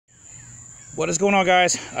What is going on,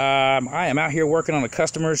 guys? I am out here working on a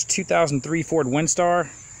customer's 2003 Ford Windstar,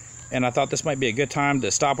 and I thought this might be a good time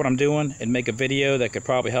to stop what I'm doing and make a video that could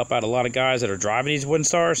probably help out a lot of guys that are driving these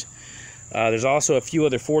Windstars. There's also a few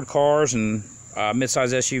other Ford cars and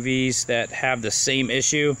mid-size SUVs that have the same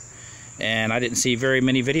issue, and I didn't see very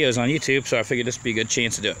many videos on YouTube, so I figured this would be a good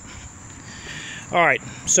chance to do it. Alright,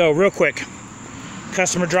 so real quick,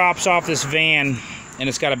 customer drops off this van and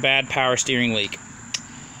it's got a bad power steering leak.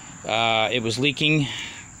 It was leaking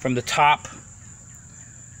from the top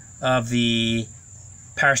of the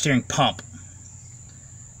power steering pump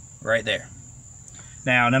right there.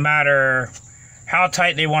 Now, no matter how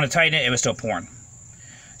tight they want to tighten it, it was still pouring.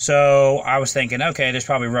 So I was thinking, okay, there's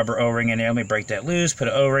probably rubber O-ring in there. Let me break that loose, put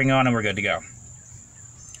an O-ring on, and we're good to go.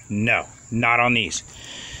 No, not on these.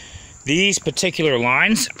 These particular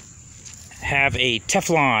lines have a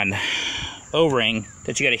Teflon O-ring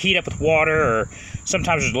that you got to heat up with water, or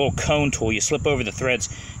sometimes there's a little cone tool you slip over the threads.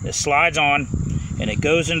 It slides on and it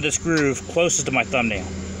goes into this groove closest to my thumbnail.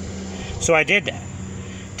 So I did that,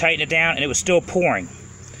 tightened it down, and it was still pouring,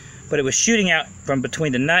 but it was shooting out from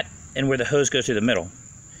between the nut and where the hose goes through the middle.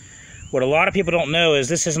 What a lot of people don't know is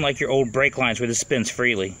this isn't like your old brake lines where this spins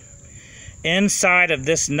freely. Inside of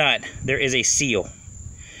this nut there is a seal.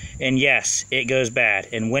 And yes, it goes bad.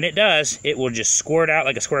 And when it does, it will just squirt out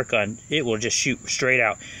like a squirt gun. It will just shoot straight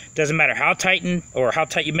out. Doesn't matter how tight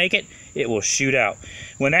you make it, it will shoot out.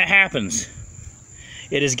 When that happens,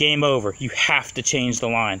 it is game over. You have to change the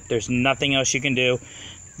line. There's nothing else you can do.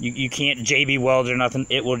 You can't JB weld or nothing.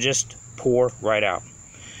 It will just pour right out.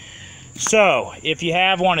 So, if you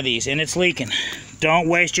have one of these and it's leaking, don't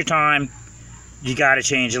waste your time. You got to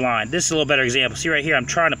change the line. This is a little better example. See right here, I'm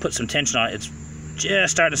trying to put some tension on it. It's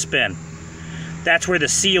just starting to spin. That's where the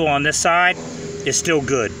seal on this side is still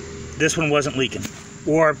good. This one wasn't leaking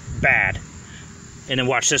or bad. And then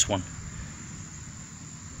watch this one.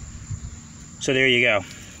 So there you go.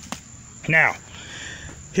 Now,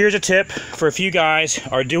 here's a tip for if you guys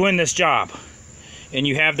are doing this job and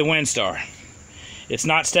you have the Windstar. It's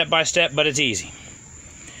not step by step, but it's easy.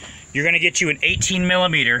 You're going to get you an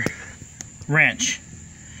 18mm wrench.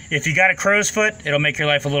 If you got a crow's foot, it'll make your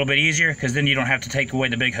life a little bit easier, because then you don't have to take away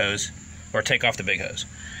the big hose or take off the big hose.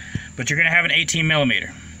 But you're going to have an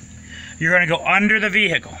 18mm. You're going to go under the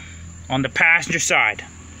vehicle on the passenger side.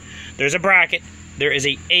 There's a bracket. There is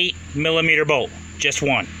a 8mm bolt, just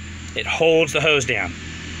one. It holds the hose down.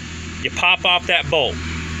 You pop off that bolt.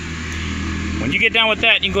 When you get done with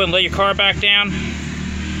that, you can go ahead and lay your car back down.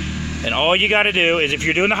 And all you got to do is, if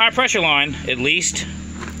you're doing the high pressure line, at least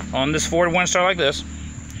on this Ford Windstar like this,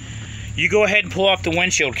 you go ahead and pull off the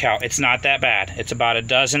windshield cowl. It's not that bad. It's about a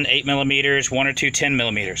dozen 8mm, one or two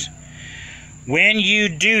 10mm. When you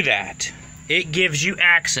do that, it gives you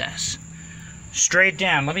access straight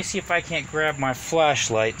down. Let me see if I can't grab my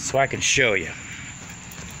flashlight so I can show you.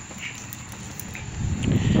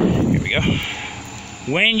 Here we go.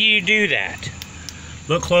 When you do that,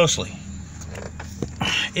 look closely.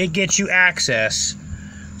 It gets you access.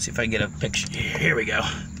 Let's see if I can get a picture. Here we go.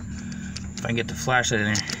 If I can get the flashlight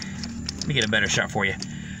in there. Let me get a better shot for you.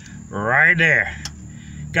 Right there.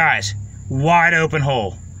 Guys, wide open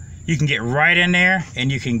hole. You can get right in there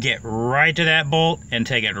and you can get right to that bolt and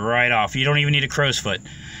take it right off. You don't even need a crow's foot.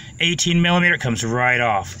 18mm comes right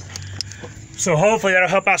off. So hopefully that'll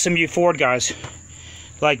help out some of you Ford guys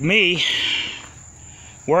like me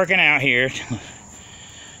working out here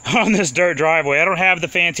on this dirt driveway. I don't have the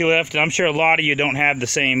fancy lift, and I'm sure a lot of you don't have the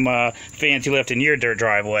same fancy lift in your dirt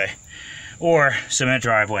driveway or cement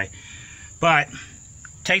driveway. But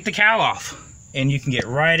take the cowl off and you can get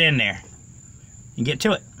right in there and get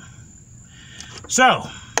to it. So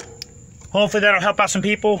hopefully that'll help out some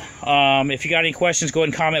people. If you got any questions, go ahead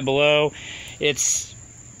and comment below. It's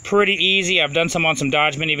pretty easy. I've done some on some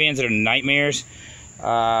Dodge minivans that are nightmares.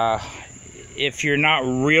 If you're not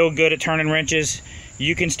real good at turning wrenches,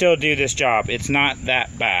 you can still do this job. It's not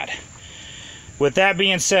that bad. With that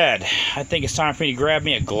being said, I think it's time for me to grab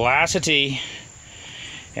me a glass of tea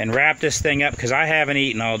and wrap this thing up, because I haven't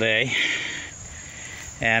eaten all day.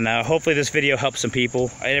 And hopefully this video helps some people.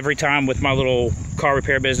 Every time with my little car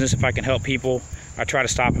repair business, if I can help people, I try to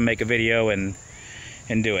stop and make a video and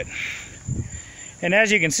do it. And as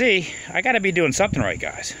you can see, I got to be doing something right,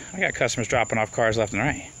 guys. I got customers dropping off cars left and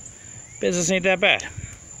right. Business ain't that bad.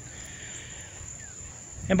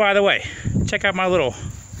 And by the way, check out my little,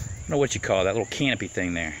 I don't know what you call that little canopy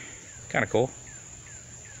thing there. Kind of cool.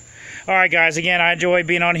 Alright guys, again, I enjoy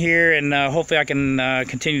being on here, and hopefully I can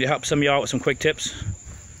continue to help some of y'all with some quick tips.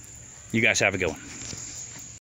 You guys have a good one.